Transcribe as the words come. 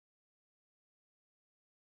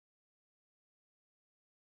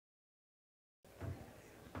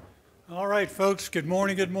All right, folks, good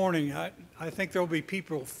morning, good morning. I think there will be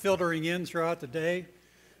people filtering in throughout the day.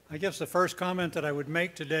 I guess the first comment that I would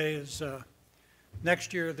make today is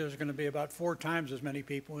next year there's going to be about 4 times as many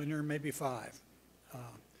people in there, maybe 5.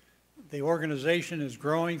 The organization is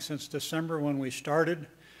growing since December when we started.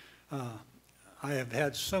 I have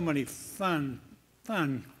had so many fun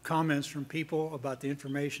comments from people about the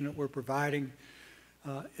information that we're providing.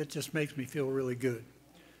 It just makes me feel really good.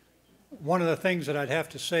 One of the things that I'd have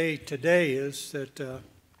to say today is that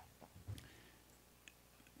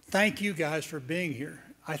thank you guys for being here.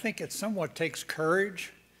 I think it somewhat takes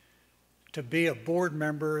courage to be a board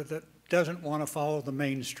member that doesn't want to follow the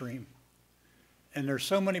mainstream. And there's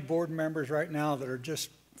so many board members right now that are just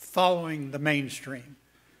following the mainstream.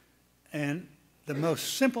 And the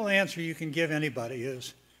most simple answer you can give anybody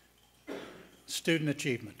is student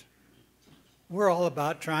achievement. We're all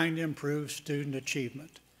about trying to improve student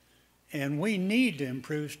achievement. And we need to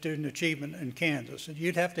improve student achievement in Kansas. And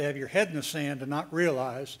you'd have to have your head in the sand to not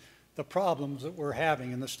realize the problems that we're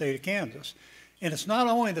having in the state of Kansas. And it's not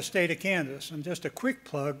only the state of Kansas. And just a quick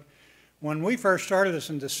plug, when we first started this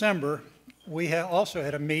in December, we also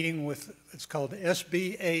had a meeting with, it's called the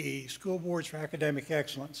SBAE, School Boards for Academic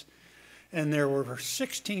Excellence. And there were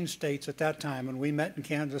 16 states at that time, and we met in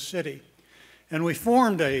Kansas City. And we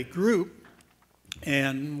formed a group.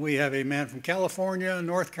 And we have a man from California,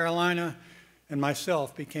 North Carolina, and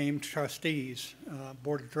myself became trustees,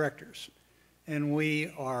 board of directors. And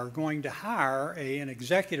we are going to hire an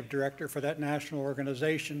executive director for that national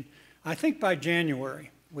organization, I think by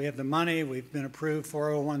January. We have the money, we've been approved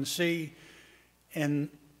 401c, and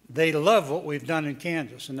they love what we've done in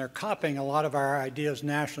Kansas, and they're copying a lot of our ideas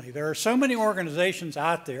nationally. There are so many organizations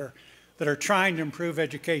out there that are trying to improve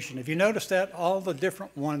education. Have you noticed that? All the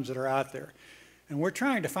different ones that are out there. And we're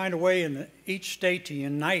trying to find a way in each state to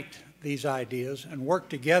unite these ideas and work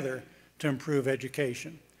together to improve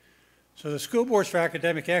education. So the School Boards for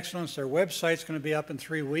Academic Excellence, their website's going to be up in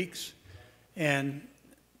 3 weeks. And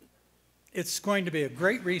it's going to be a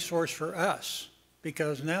great resource for us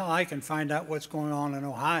because now I can find out what's going on in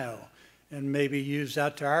Ohio and maybe use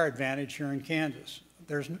that to our advantage here in Kansas.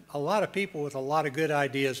 There's a lot of people with a lot of good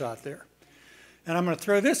ideas out there. And I'm going to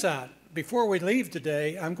throw this out. Before we leave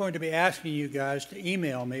today, I'm going to be asking you guys to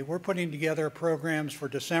email me. We're putting together programs for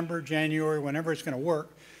December, January, whenever it's going to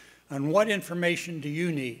work, on what information do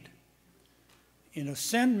you need. You know,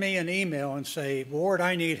 send me an email and say, Board,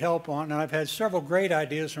 I need help on, and I've had several great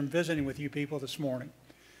ideas from visiting with you people this morning.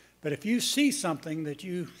 But if you see something that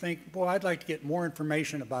you think, boy, I'd like to get more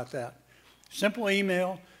information about that, simple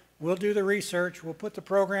email, we'll do the research, we'll put the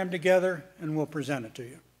program together, and we'll present it to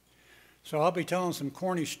you. So I'll be telling some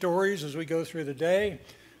corny stories as we go through the day.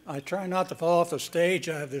 I try not to fall off the stage.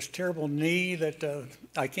 I have this terrible knee that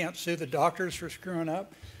I can't sue the doctors for screwing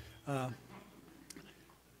up.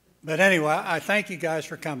 But anyway, I thank you guys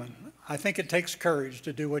for coming. I think it takes courage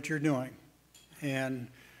to do what you're doing. And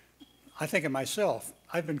I think of myself,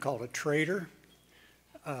 I've been called a traitor,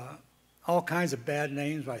 all kinds of bad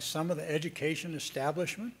names by some of the education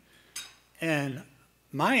establishment. And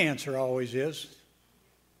my answer always is,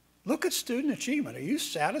 look at student achievement. Are you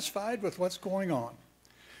satisfied with what's going on?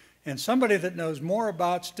 And somebody that knows more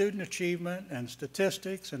about student achievement and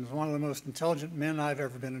statistics and is one of the most intelligent men I've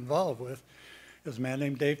ever been involved with is a man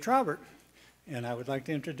named Dave Trabert. And I would like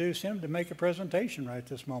to introduce him to make a presentation right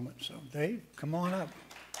this moment. So Dave, come on up.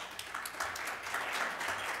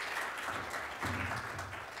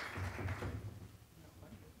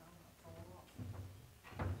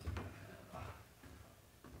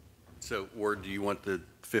 So, Ward, do you want the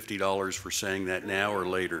 $50 for saying that now or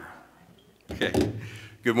later? Okay.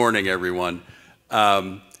 Good morning, everyone.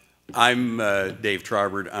 I'm Dave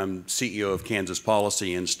Trabert. I'm CEO of Kansas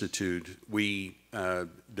Policy Institute. We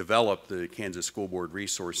developed the Kansas School Board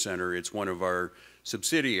Resource Center. It's one of our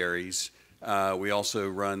subsidiaries. We also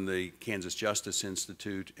run the Kansas Justice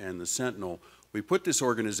Institute and the Sentinel. We put this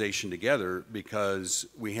organization together because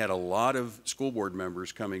we had a lot of school board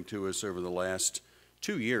members coming to us over the last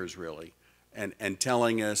 2 years, really, and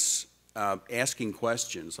telling us, asking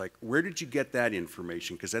questions like, where did you get that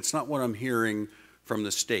information? Because that's not what I'm hearing from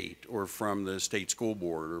the state or from the state school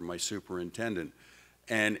board or my superintendent.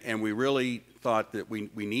 And we really thought that we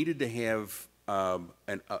needed to have a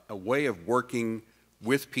way of working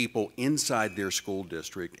with people inside their school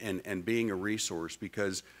district and being a resource,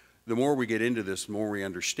 because the more we get into this, the more we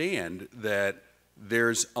understand that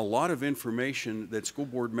there's a lot of information that school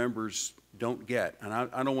board members don't get. And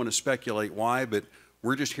I don't want to speculate why, but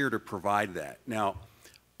we're just here to provide that. Now,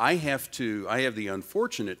 I have the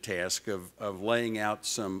unfortunate task of laying out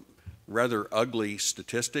some rather ugly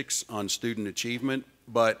statistics on student achievement,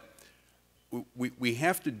 but we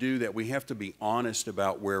have to do that. We have to be honest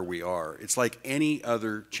about where we are. It's like any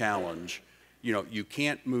other challenge. You know, you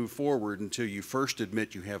can't move forward until you first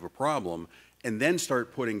admit you have a problem and then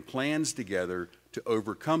start putting plans together to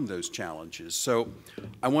overcome those challenges. So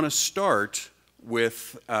I want to start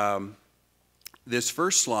with this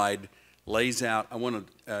first slide lays out, I want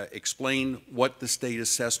to explain what the state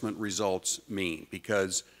assessment results mean,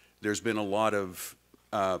 because there's been a lot of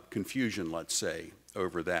confusion, let's say,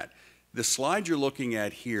 over that. The slide you're looking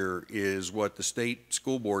at here is what the State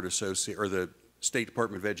School Board Association, or the State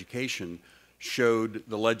Department of Education, showed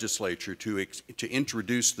the legislature to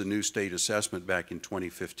introduce the new state assessment back in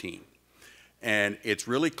 2015. And it's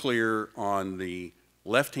really clear on the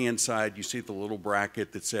left-hand side, you see the little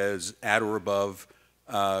bracket that says at or above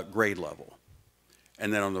grade level.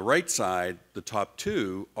 And then on the right side, the top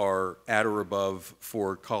two are at or above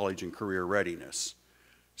for college and career readiness.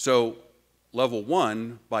 So level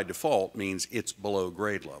 1, by default, means it's below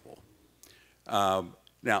grade level.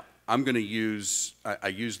 Now, I'm going to use, I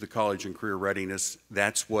use the college and career readiness.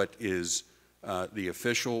 That's what is the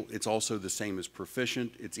official. It's also the same as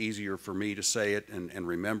proficient. It's easier for me to say it and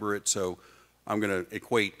remember it, so I'm going to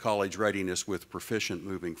equate college readiness with proficient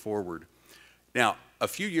moving forward. Now, a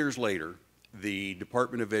few years later, the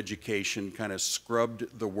Department of Education kind of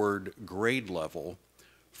scrubbed the word grade level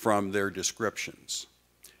from their descriptions.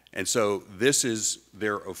 And so this is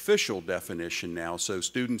their official definition now. So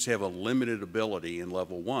students have a limited ability in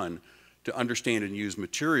level 1 to understand and use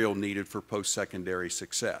material needed for post-secondary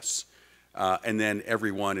success. And then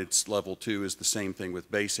everyone, it's level 2 is the same thing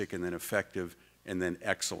with basic, and then effective, and then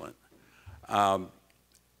excellent.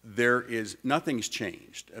 Nothing's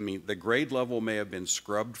changed. I mean, the grade level may have been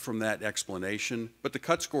scrubbed from that explanation, but the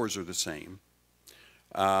cut scores are the same.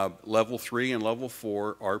 Level 3 and level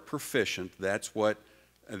 4 are proficient. That's what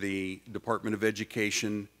the Department of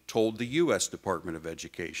Education told the U.S. Department of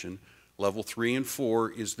Education. Level 3 and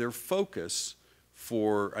 4 is their focus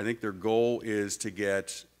for, I think their goal is to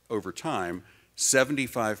get, over time,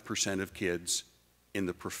 75% of kids in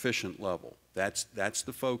the proficient level. That's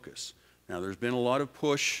the focus. Now, there's been a lot of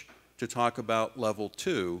push to talk about level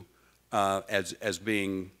 2 as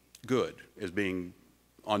being good, as being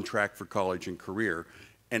on track for college and career.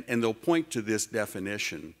 And they'll point to this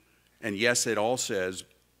definition. And yes, it all says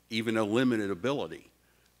even a limited ability.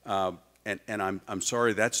 And I'm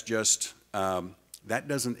sorry, that's just, that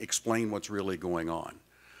doesn't explain what's really going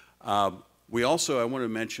on. We also, I want to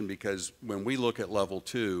mention, because when we look at level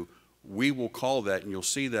 2, we will call that, and you'll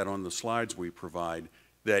see that on the slides we provide,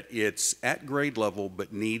 that it's at grade level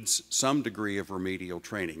but needs some degree of remedial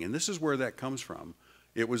training. And this is where that comes from.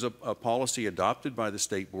 It was a policy adopted by the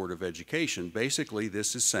State Board of Education. Basically,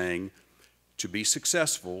 this is saying to be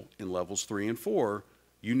successful in levels 3 and 4,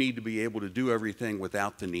 you need to be able to do everything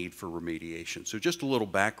without the need for remediation. So just a little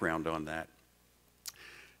background on that.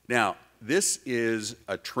 Now, this is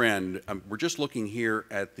a trend. We're just looking here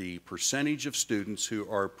at the percentage of students who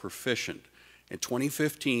are proficient. And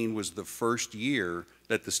 2015 was the first year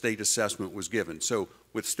that the state assessment was given. So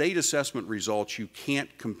with state assessment results, you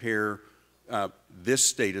can't compare this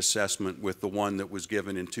state assessment with the one that was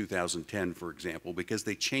given in 2010, for example, because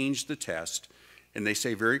they changed the test, and they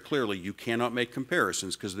say very clearly you cannot make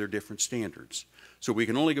comparisons because they're different standards. So we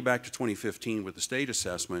can only go back to 2015 with the state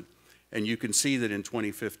assessment, and you can see that in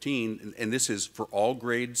 2015, and this is for all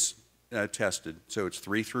grades tested, so it's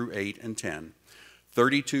 3 through 8 and 10,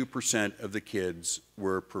 32% of the kids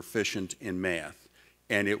were proficient in math,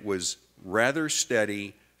 and it was rather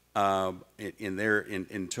steady until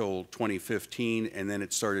 2015, and then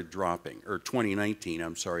it started dropping, or 2019,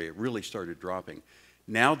 I'm sorry, it really started dropping.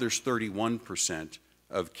 Now there's 31%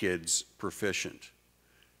 of kids proficient.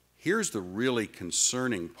 Here's the really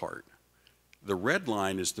concerning part. The red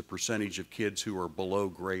line is the percentage of kids who are below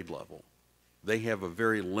grade level. They have a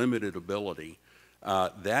very limited ability.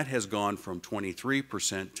 That has gone from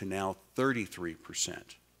 23% to now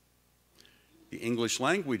 33%. The English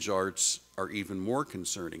language arts are even more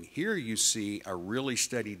concerning. Here you see a really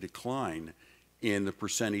steady decline in the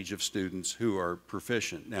percentage of students who are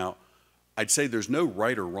proficient. Now, I'd say there's no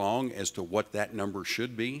right or wrong as to what that number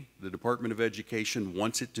should be. The Department of Education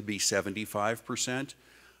wants it to be 75%.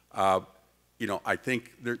 You know, I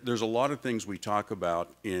think there's a lot of things we talk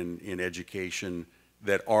about in education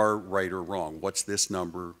that are right or wrong. What's this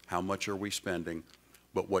number? How much are we spending?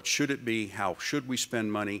 But what should it be? How should we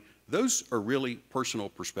spend money? Those are really personal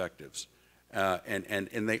perspectives,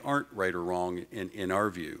 and they aren't right or wrong in our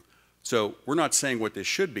view. So we're not saying what this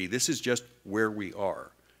should be. This is just where we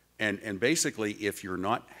are. And basically, if you're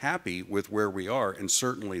not happy with where we are, and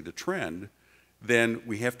certainly the trend, then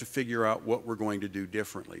we have to figure out what we're going to do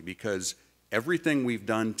differently, because Everything we've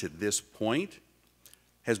done to this point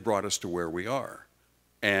has brought us to where we are.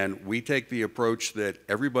 And we take the approach that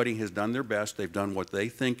everybody has done their best. They've done what they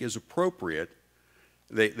think is appropriate.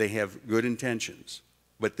 They have good intentions.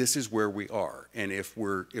 But this is where we are. And if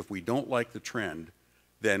we don't like the trend,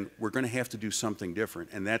 then we're going to have to do something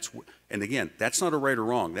different. And again, that's not a right or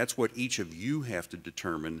wrong. That's what each of you have to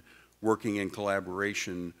determine, working in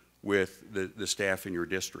collaboration with the staff in your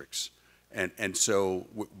districts. And so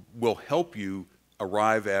we'll help you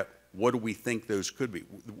arrive at what do we think those could be.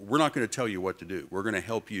 We're not going to tell you what to do. We're going to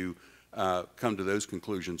help you come to those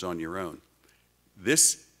conclusions on your own.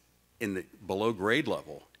 This, in the below grade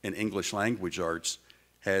level in English language arts,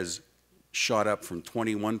 has shot up from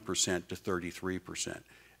 21% to 33%.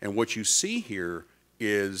 And what you see here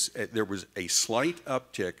is there was a slight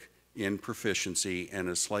uptick in proficiency and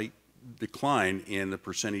a slight decline in the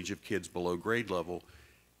percentage of kids below grade level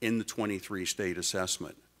in the 23 state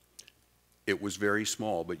assessment. It was very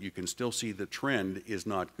small, but you can still see the trend is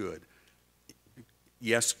not good.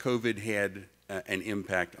 Yes, COVID had an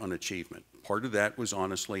impact on achievement. Part of that was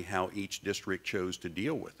honestly how each district chose to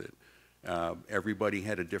deal with it. Everybody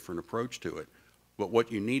had a different approach to it. But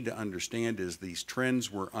what you need to understand is these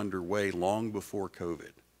trends were underway long before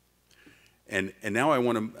COVID. And now I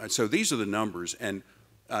want to, so these are the numbers, and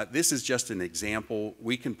this is just an example.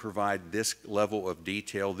 We can provide this level of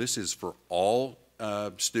detail. This is for all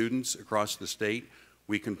students across the state.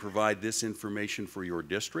 We can provide this information for your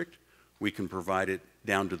district. We can provide it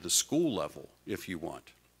down to the school level if you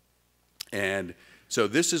want. And so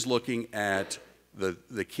this is looking at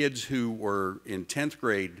the kids who were in 10th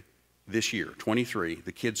grade this year, 23,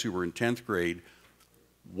 the kids who were in 10th grade,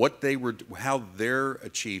 how their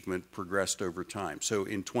achievement progressed over time. So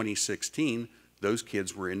in 2016, those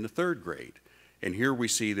kids were in the 3rd grade. And here we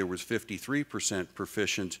see there was 53%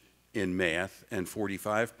 proficient in math and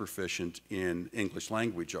 45% proficient in English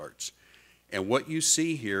language arts. And what you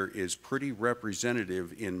see here is pretty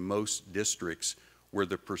representative in most districts where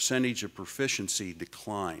the percentage of proficiency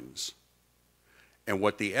declines. And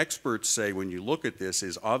what the experts say when you look at this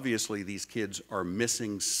is obviously these kids are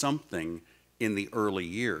missing something in the early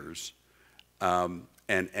years. And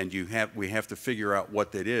we have to figure out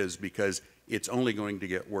what that is, because it's only going to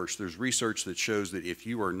get worse. There's research that shows that if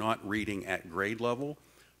you are not reading at grade level,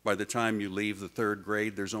 by the time you leave the 3rd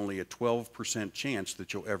grade, there's only a 12% chance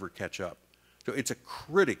that you'll ever catch up. So it's a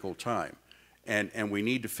critical time. And we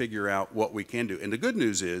need to figure out what we can do. And the good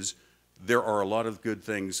news is there are a lot of good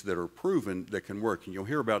things that are proven that can work, and you'll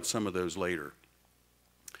hear about some of those later.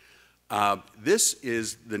 This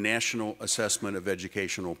is the National Assessment of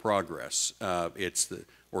Educational Progress.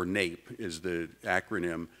 Or NAEP is the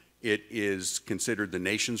acronym. It is considered the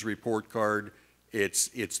nation's report card. It's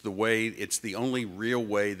the only real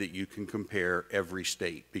way that you can compare every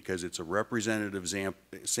state, because it's a representative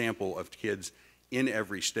sample of kids in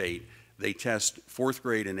every state. They test 4th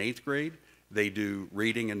grade and 8th grade. They do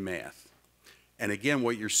reading and math. And again,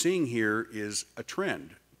 what you're seeing here is a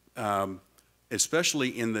trend, especially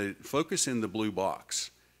in the focus in the blue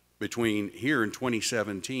box. Between here and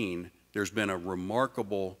 2017, there's been a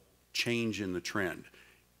remarkable change in the trend.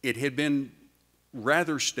 It had been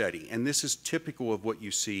rather steady, and this is typical of what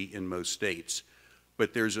you see in most states.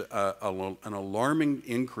 But there's an alarming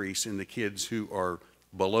increase in the kids who are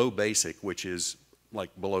below basic, which is like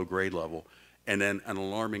below grade level, and then an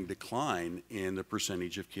alarming decline in the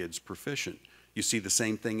percentage of kids proficient. You see the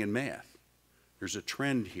same thing in math. There's a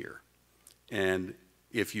trend here. And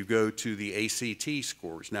if you go to the ACT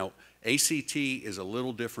scores, now ACT is a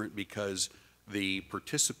little different because the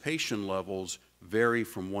participation levels vary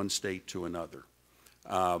from one state to another.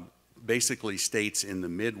 Basically, states in the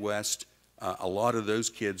Midwest, a lot of those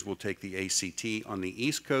kids will take the ACT. On the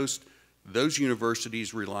East Coast, those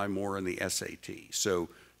universities rely more on the SAT. So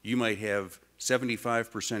you might have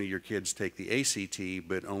 75% of your kids take the ACT,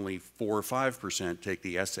 but only 4 or 5% take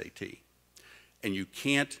the SAT. And you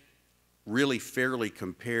can't really fairly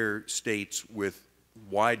compare states with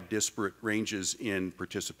wide disparate ranges in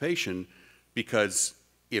participation, because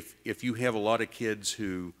if you have a lot of kids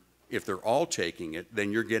who, if they're all taking it,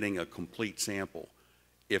 then you're getting a complete sample.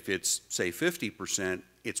 If it's, say, 50%,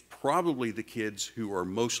 it's probably the kids who are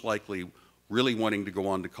most likely really wanting to go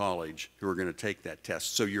on to college who are going to take that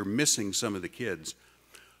test. So you're missing some of the kids.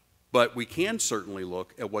 But we can certainly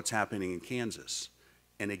look at what's happening in Kansas.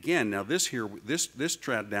 And again, now this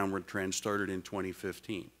downward trend started in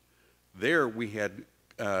 2015. There we had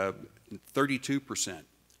 32%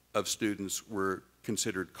 of students were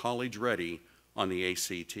considered college ready on the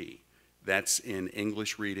ACT. That's in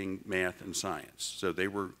English, reading, math, and science. So they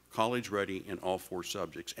were college ready in all 4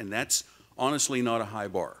 subjects. And that's honestly not a high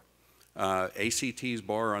bar. ACT's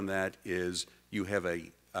bar on that is you have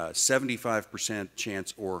a 75%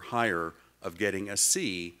 chance or higher of getting a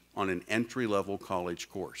C on an entry-level college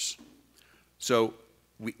course. So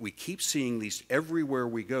we keep seeing these everywhere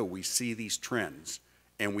we go. We see these trends,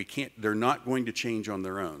 and they're not going to change on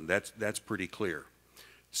their own. That's pretty clear.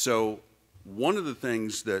 So one of the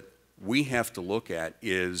things that we have to look at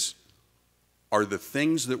are the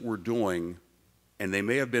things that we're doing, and they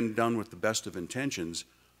may have been done with the best of intentions,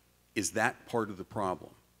 is that part of the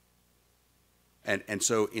problem? And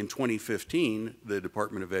so in 2015, the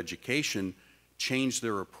Department of Education changed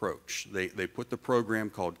their approach. They put the program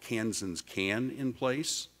called Kansans Can in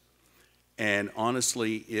place, and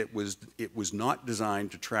honestly, it was not designed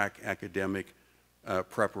to track academic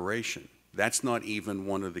preparation. That's not even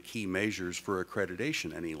one of the key measures for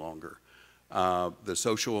accreditation any longer. The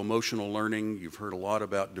social emotional learning, you've heard a lot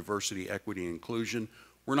about diversity, equity, inclusion.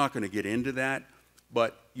 We're not going to get into that,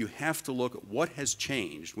 but you have to look at what has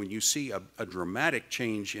changed. When you see a dramatic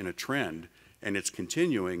change in a trend and it's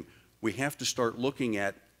continuing, we have to start looking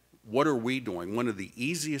at what are we doing. One of the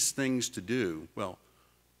easiest things to do, well,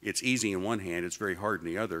 it's easy in one hand, it's very hard in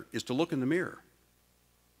the other, is to look in the mirror.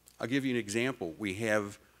 I'll give you an example. We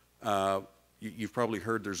have, you've probably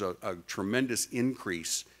heard there's a tremendous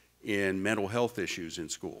increase in mental health issues in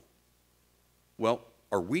school. Well,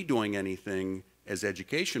 are we doing anything as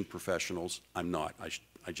education professionals? I'm not.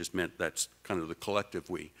 I just meant that's kind of the collective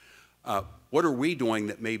we. What are we doing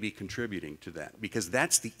that may be contributing to that? Because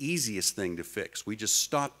that's the easiest thing to fix. We just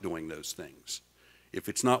stop doing those things. If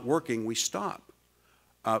it's not working, we stop.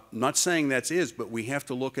 Not saying that's but we have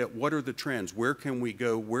to look at what are the trends? Where can we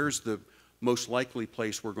go? Where's the most likely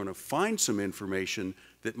place we're going to find some information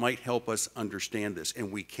that might help us understand this?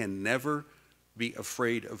 And we can never be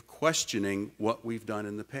afraid of questioning what we've done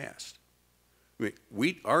in the past. I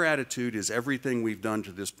mean, our attitude is everything we've done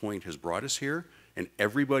to this point has brought us here, and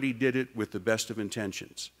everybody did it with the best of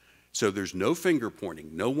intentions. So there's no finger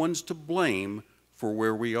pointing. No one's to blame for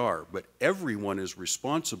where we are, but everyone is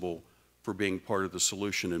responsible for being part of the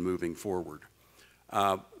solution and moving forward.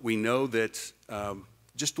 We know that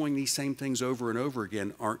just doing these same things over and over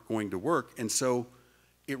again aren't going to work, and so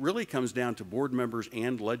it really comes down to board members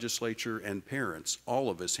and legislature and parents. All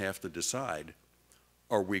of us have to decide,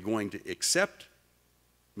 are we going to accept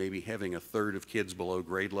maybe having a third of kids below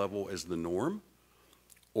grade level as the norm,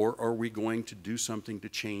 or are we going to do something to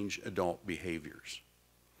change adult behaviors?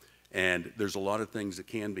 And there's a lot of things that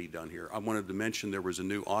can be done here. I wanted to mention there was a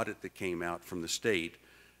new audit that came out from the state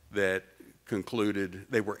that concluded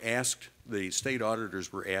the state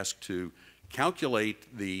auditors were asked to calculate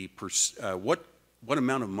what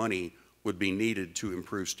amount of money would be needed to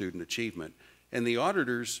improve student achievement. And the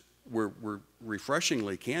auditors were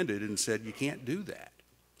refreshingly candid and said, you can't do that.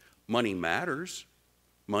 Money matters.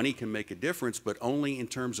 Money can make a difference, but only in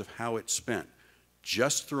terms of how it's spent.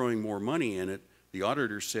 Just throwing more money in it, the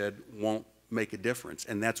auditors said, won't make a difference.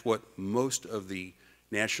 And that's what most of the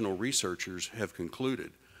national researchers have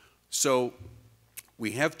concluded. So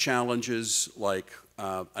we have challenges like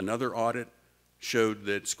another audit showed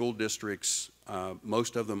that school districts,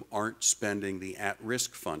 most of them aren't spending the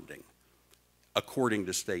at-risk funding according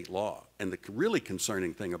to state law. And the really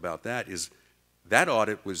concerning thing about that is that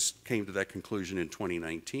audit came to that conclusion in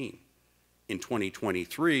 2019. In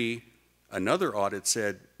 2023, another audit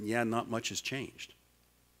said, yeah, not much has changed.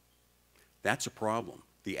 That's a problem.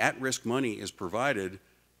 The at-risk money is provided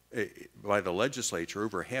by the legislature,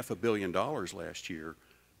 over $500 million last year,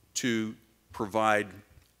 to provide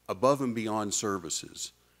above and beyond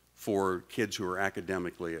services for kids who are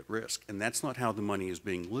academically at risk. And that's not how the money is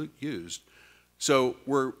being used. So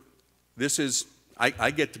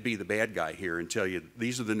I get to be the bad guy here and tell you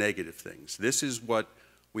these are the negative things. This is what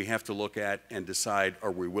we have to look at and decide,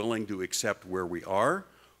 are we willing to accept where we are,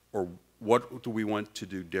 or what do we want to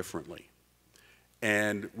do differently?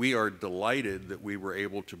 And we are delighted that we were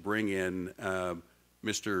able to bring in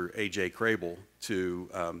Mr. A.J. Crable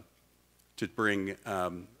to bring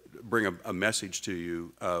a message to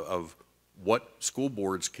you of what school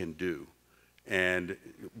boards can do. And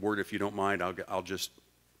Ward, if you don't mind, I'll just,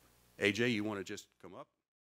 A.J., you want to just come up?